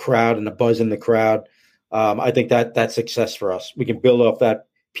great crowd and a buzz in the crowd, I think that's success for us. We can build off that.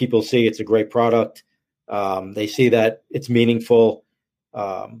 People see it's a great product. They see that it's meaningful.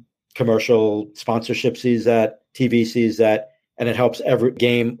 Commercial sponsorship sees that. TV sees that. And it helps every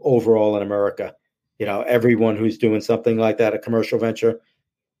game overall in America. You know, everyone who's doing something like that, a commercial venture,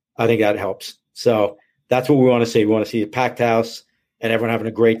 I think that helps. So that's what we want to see. We want to see a packed house and everyone having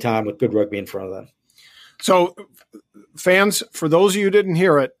a great time with good rugby in front of them. So, fans, for those of you who didn't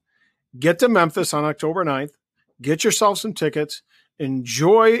hear it, get to Memphis on October 9th. Get yourself some tickets.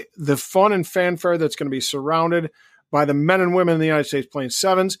 Enjoy the fun and fanfare that's going to be surrounded by the men and women in the United States playing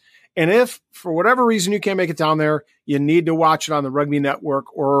sevens. And if, for whatever reason, you can't make it down there, you need to watch it on the Rugby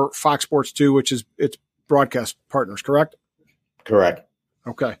Network or Fox Sports 2, which is its broadcast partners, correct? Correct.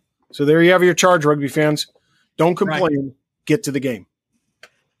 Okay. So there you have your charge, rugby fans. Don't complain. Right. Get to the game.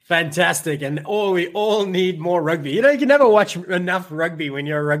 Fantastic. And we all need more rugby. You know, you can never watch enough rugby when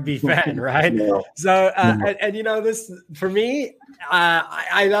you're a rugby fan, right? No. So, and you know, this, for me,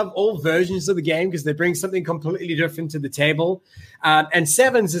 I love all versions of the game because they bring something completely different to the table. And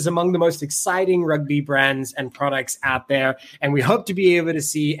Sevens is among the most exciting rugby brands and products out there. And we hope to be able to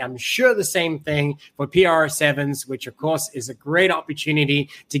see, I'm sure, the same thing for PR Sevens, which, of course, is a great opportunity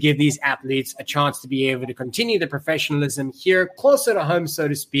to give these athletes a chance to be able to continue the professionalism here closer to home, so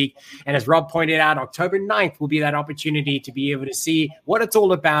to speak. And as Rob pointed out, October 9th will be that opportunity to be able to see what it's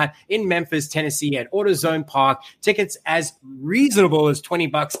all about in Memphis, Tennessee at AutoZone Park. Tickets as reasonable as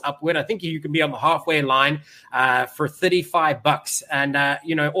 $20 upward. I think you can be on the halfway line for $35. And,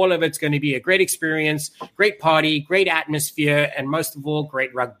 you know, all of it's going to be a great experience, great party, great atmosphere, and most of all,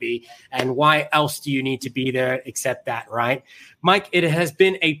 great rugby. And why else do you need to be there except that, right? Mike, it has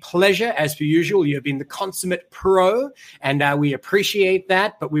been a pleasure, as per usual. You have been the consummate pro, and we appreciate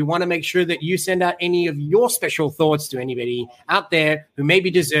that. But we want to make sure that you send out any of your special thoughts to anybody out there who may be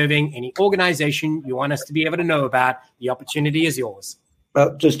deserving, any organization you want us to be able to know about. The opportunity is yours.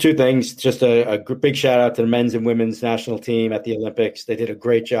 Well, just two things. Just a big shout out to the men's and women's national team at the Olympics. They did a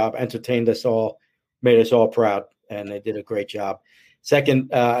great job, entertained us all, made us all proud, and they did a great job.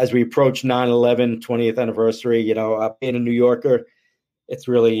 Second, as we approach 9/11 20th anniversary, you know, being a New Yorker, it's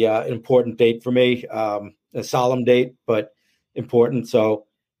really an important date for me, a solemn date, but important. So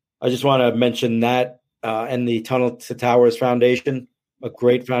I just want to mention that and the Tunnel to Towers Foundation, a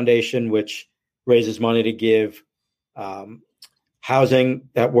great foundation which raises money to give housing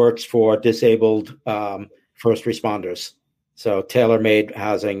that works for disabled first responders. So tailor-made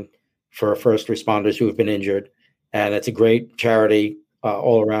housing for first responders who have been injured. And it's a great charity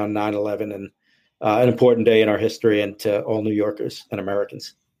all around 9/11 and an important day in our history and to all New Yorkers and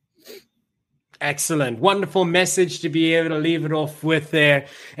Americans. Excellent. Wonderful message to be able to leave it off with there.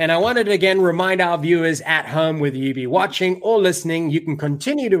 And I wanted to again remind our viewers at home, whether you be watching or listening, you can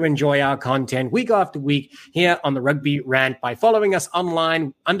continue to enjoy our content week after week here on the Rugby Rant by following us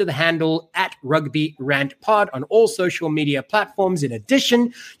online under the handle at Rugby Rant Pod on all social media platforms. In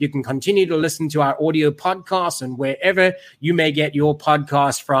addition, you can continue to listen to our audio podcasts and wherever you may get your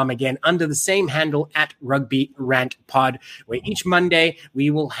podcast from, again, under the same handle at Rugby Rant Pod, where each Monday we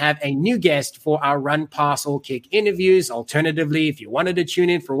will have a new guest for our Run, Pass, or Kick interviews. Alternatively, if you wanted to tune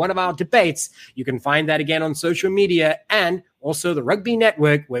in for one of our debates, you can find that again on social media and also the Rugby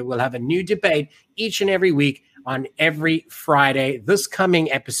Network, where we'll have a new debate each and every week on every Friday. This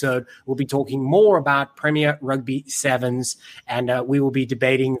coming episode, we'll be talking more about Premier Rugby Sevens, and we will be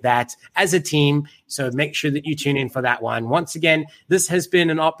debating that as a team. So make sure that you tune in for that one. Once again, this has been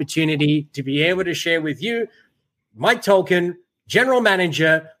an opportunity to be able to share with you Mike Tolkin, General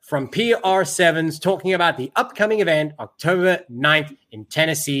Manager from PR Sevens, talking about the upcoming event, October 9th in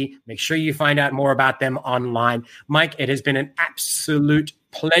Tennessee. Make sure you find out more about them online. Mike, it has been an absolute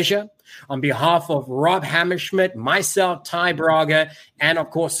pleasure. On behalf of Rob Hammerschmidt, myself, Ty Braga, and of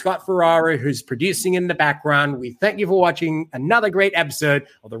course, Scott Ferrara, who's producing in the background, we thank you for watching another great episode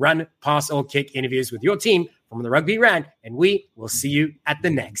of the Run, Pass, or Kick interviews with your team from the Rugby Rant, and we will see you at the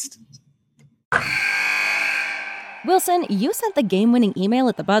next. Wilson, you sent the game-winning email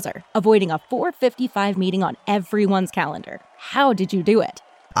at the buzzer, avoiding a 4:55 meeting on everyone's calendar. How did you do it?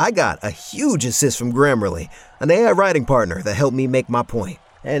 I got a huge assist from Grammarly, an AI writing partner that helped me make my point.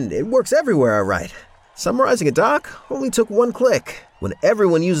 And it works everywhere I write. Summarizing a doc only took one click. When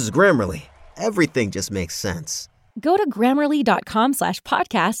everyone uses Grammarly, everything just makes sense. Go to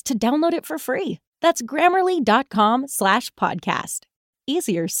Grammarly.com/podcast to download it for free. That's Grammarly.com/podcast.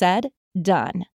 Easier said, done.